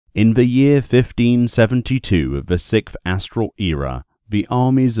In the year 1572 of the 6th astral era, the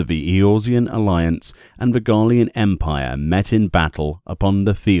armies of the Eorzean Alliance and the Garlean Empire met in battle upon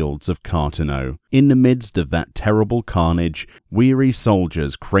the fields of Carteneau. In the midst of that terrible carnage, weary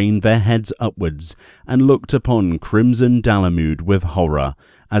soldiers craned their heads upwards and looked upon crimson Dalamud with horror,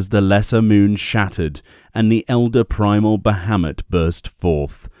 as the lesser moon shattered and the elder primal Bahamut burst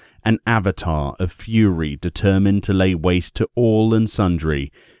forth, an avatar of fury determined to lay waste to all and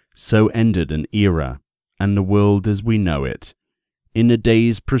sundry. So ended an era, and the world as we know it. In the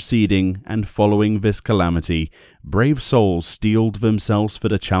days preceding and following this calamity, brave souls steeled themselves for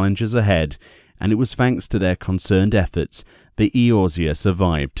the challenges ahead, and it was thanks to their concerned efforts that Eorzea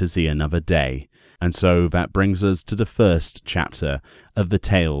survived to see another day. And so that brings us to the first chapter of the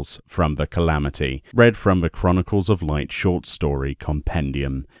Tales from the Calamity, read from the Chronicles of Light short story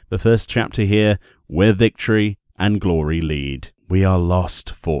compendium. The first chapter here, Where Victory and Glory Lead. We are lost,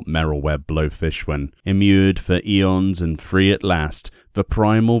 thought Merylweb Blowfishwan. Immured for eons and free at last, the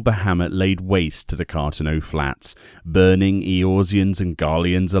primal Bahamut laid waste to the Carteneau Flats, burning Eorzeans and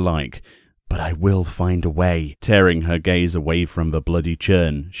Garleans alike. But I will find a way. Tearing her gaze away from the bloody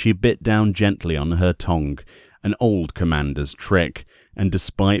churn, she bit down gently on her tongue, an old commander's trick, and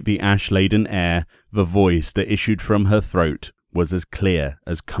despite the ash-laden air, the voice that issued from her throat was as clear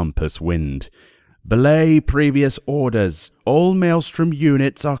as compass wind. Belay previous orders. All Maelstrom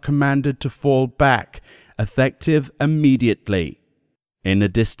units are commanded to fall back, effective immediately. In the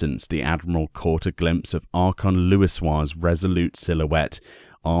distance, the Admiral caught a glimpse of Archon Louisoir's resolute silhouette,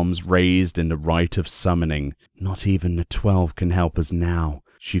 arms raised in the rite of summoning. Not even the 12 can help us now,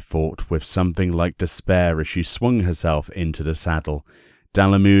 she thought with something like despair as she swung herself into the saddle.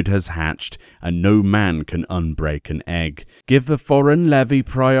 Dalamud has hatched, and no man can unbreak an egg. Give the foreign levy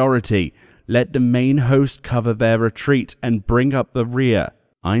priority. Let the main host cover their retreat and bring up the rear.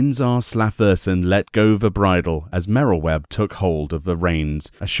 Einzar Slafurson let go the bridle as Merylweb took hold of the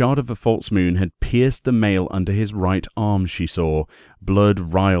reins. A shard of the false moon had pierced the mail under his right arm, she saw.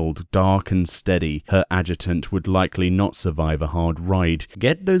 Blood riled, dark and steady. Her adjutant would likely not survive a hard ride.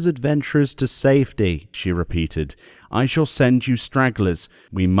 Get those adventurers to safety, she repeated. I shall send you stragglers.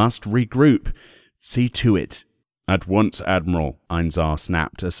 We must regroup. See to it. At once, Admiral, Einzar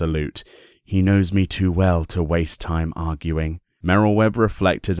snapped a salute. He knows me too well to waste time arguing. Merylweb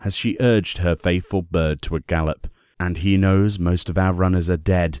reflected as she urged her faithful bird to a gallop. And he knows most of our runners are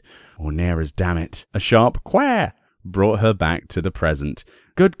dead, or near as damn it. A sharp quair brought her back to the present.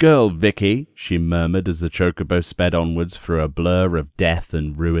 Good girl, Vicky, she murmured as the chocobo sped onwards through a blur of death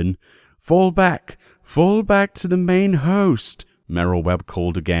and ruin. Fall back to the main host, Merylweb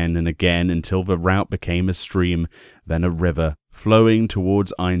called again and again until the route became a stream, then a river, flowing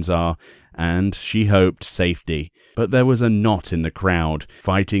towards Einzar, and, she hoped, safety. But there was a knot in the crowd,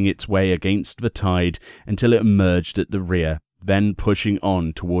 fighting its way against the tide until it emerged at the rear, then pushing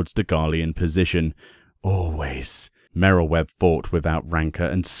on towards the Garlean position. Always, Merylweb thought without rancour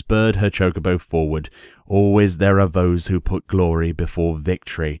and spurred her chocobo forward. Always there are those who put glory before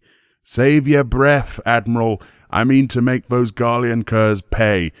victory. Save your breath, Admiral. I mean to make those Garlean curs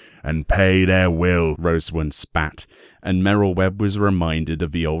pay, and pay their will, Rosewind spat, and Merylweb was reminded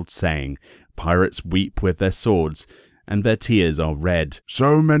of the old saying, pirates weep with their swords, and their tears are red.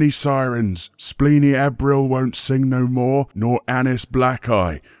 So many sirens, Spleeny Abril won't sing no more, nor Anis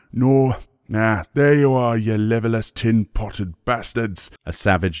Blackeye, nor... there you are, you liverless tin-potted bastards. A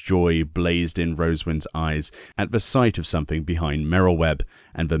savage joy blazed in Rosewind's eyes at the sight of something behind Merylweb,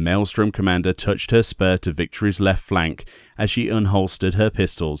 and the Maelstrom commander touched her spur to Victory's left flank as she unholstered her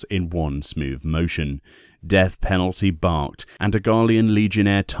pistols in one smooth motion. Death penalty barked, and a Garlean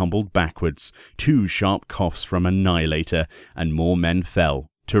legionnaire tumbled backwards, 2 sharp coughs from Annihilator, and more men fell,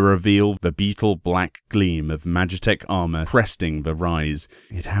 to reveal the beetle-black gleam of Magitech armor cresting the rise.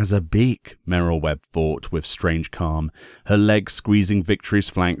 It has a beak, Merylweb thought with strange calm, her legs squeezing Victory's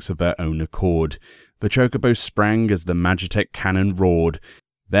flanks of their own accord. The chocobo sprang as the Magitech cannon roared.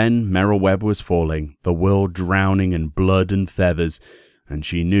 Then Merylweb was falling, the world drowning in blood and feathers, and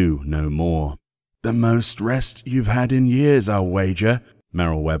she knew no more. The most rest you've had in years, I'll wager.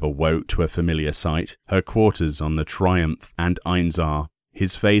 Merylweb awoke to a familiar sight, her quarters on the Triumph, and Einzar,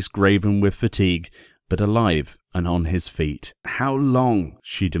 his face graven with fatigue, but alive and on his feet. How long?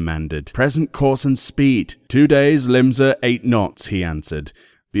 She demanded. Present course and speed. 2 days, Limsa, 8 knots, he answered.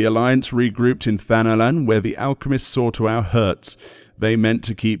 The Alliance regrouped in Thanalan, where the alchemists saw to our hurts. They meant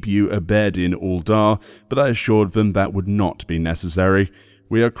to keep you abed in Uldar, but I assured them that would not be necessary.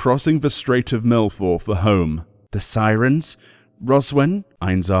 We are crossing the Strait of Melfor for home. The sirens? Roswen?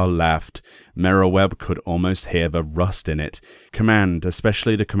 Einzar laughed. Merriwebb could almost hear the rust in it. Command,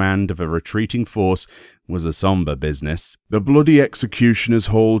 especially the command of a retreating force, was a somber business. The bloody executioners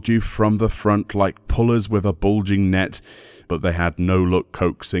hauled you from the front like pullers with a bulging net, but they had no luck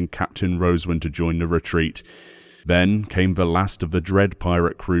coaxing Captain Roswen to join the retreat. Then came the last of the dread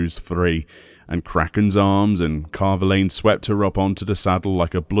pirate crews 3, and Kraken's arms and Carvalane swept her up onto the saddle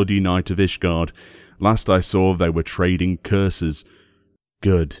like a bloody knight of Ishgard. Last I saw, they were trading curses.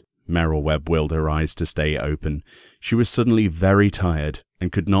 Good. Merriwebb willed her eyes to stay open. She was suddenly very tired,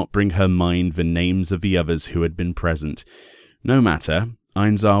 and could not bring her mind the names of the others who had been present. No matter.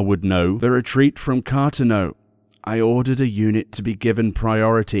 Einzar would know. The retreat from Carteneau. I ordered a unit to be given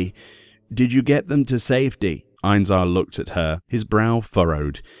priority. Did you get them to safety? Einzar looked at her, his brow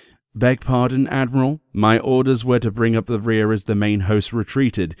furrowed. Beg pardon, Admiral. My orders were to bring up the rear as the main host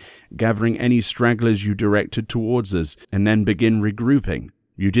retreated, gathering any stragglers you directed towards us, and then begin regrouping.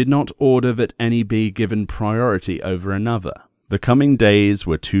 You did not order that any be given priority over another. The coming days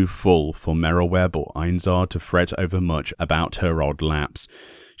were too full for Merriwebb or Einzar to fret overmuch about her odd lapse.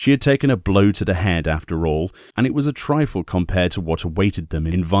 She had taken a blow to the head after all, and it was a trifle compared to what awaited them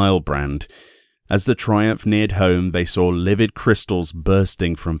in Vilebrand. As the Triumph neared home, they saw livid crystals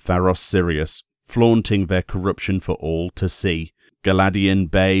bursting from Pharos Sirius, flaunting their corruption for all to see.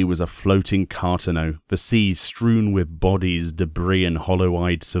 Galadian Bay was a floating Carteneau, the sea strewn with bodies, debris, and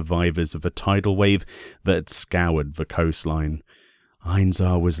hollow-eyed survivors of a tidal wave that had scoured the coastline.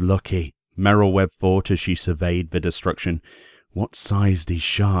 Einzar was lucky, Merriwebb thought as she surveyed the destruction. What size these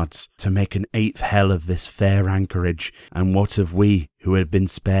shards, to make an 8th hell of this fair anchorage, and what of we who had been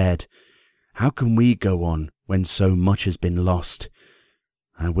spared? How can we go on when so much has been lost?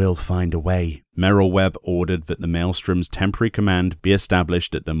 I will find a way. Merriwebb ordered that the Maelstrom's temporary command be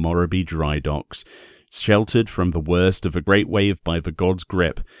established at the Morrowby dry docks, sheltered from the worst of a great wave by the god's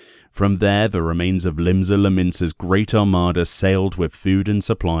grip. From there, the remains of Limsa Lominsa's great armada sailed with food and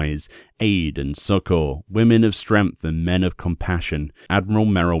supplies, aid and succor, women of strength and men of compassion. Admiral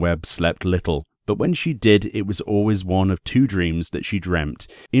Merriwebb slept little, but when she did, it was always one of 2 dreams that she dreamt.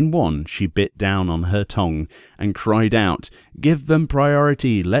 In one, she bit down on her tongue and cried out, "Give them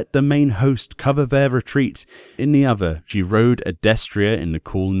priority, let the main host cover their retreat." In the other, she rode a destrier in the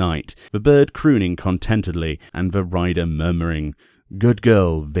cool night, the bird crooning contentedly and the rider murmuring, "Good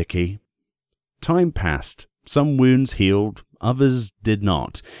girl, Vicky." Time passed. Some wounds healed, others did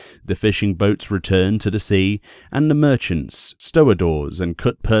not. The fishing boats returned to the sea, and the merchants, stowadores, and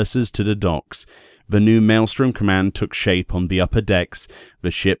cut purses to the docks. The new Maelstrom command took shape on the upper decks,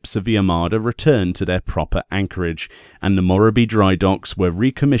 the ships of the Armada returned to their proper anchorage, and the Morrowby dry docks were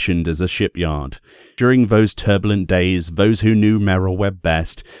recommissioned as a shipyard. During those turbulent days, those who knew Merriwebb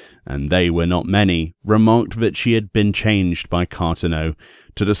best, and they were not many, remarked that she had been changed by Carteneau.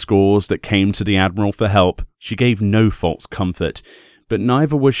 To the scores that came to the Admiral for help, she gave no false comfort, but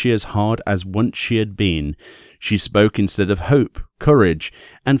neither was she as hard as once she had been. She spoke instead of hope, courage,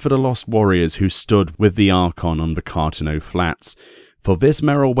 and for the lost warriors who stood with the Archon on the Carteneau flats. For this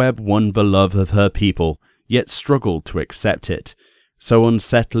Merriwebb won the love of her people, yet struggled to accept it. So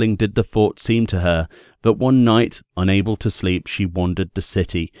unsettling did the thought seem to her, that one night, unable to sleep, she wandered the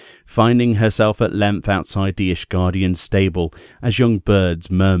city, finding herself at length outside the Ishgardian stable, as young birds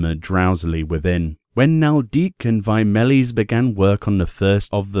murmured drowsily within. When Naldik and Vimeles began work on the first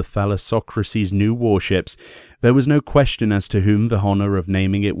of the Thalassocracy's new warships, there was no question as to whom the honour of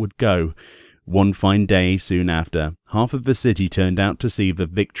naming it would go. One fine day soon after, half of the city turned out to see the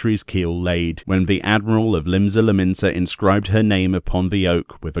Victory's keel laid. When the Admiral of Limsa Lominsa inscribed her name upon the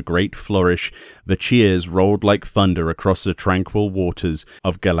oak with a great flourish, the cheers rolled like thunder across the tranquil waters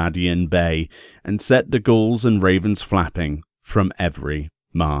of Galadian Bay, and set the gulls and ravens flapping from every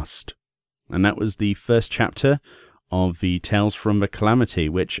mast. And that was the first chapter of the Tales from the Calamity,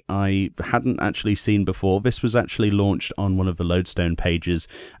 which I hadn't actually seen before. This was actually launched on one of the Lodestone pages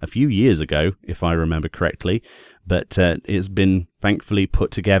a few years ago, if I remember correctly, but it's been thankfully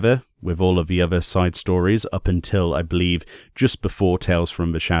put together with all of the other side stories up until, I believe, just before Tales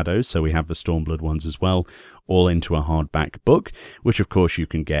from the Shadows, so we have the Stormblood ones as well, all into a hardback book, which of course you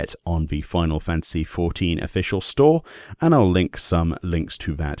can get on the Final Fantasy XIV official store, and I'll link some links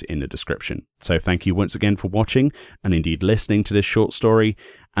to that in the description. So thank you once again for watching, and indeed listening to this short story,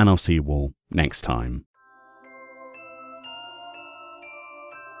 and I'll see you all next time.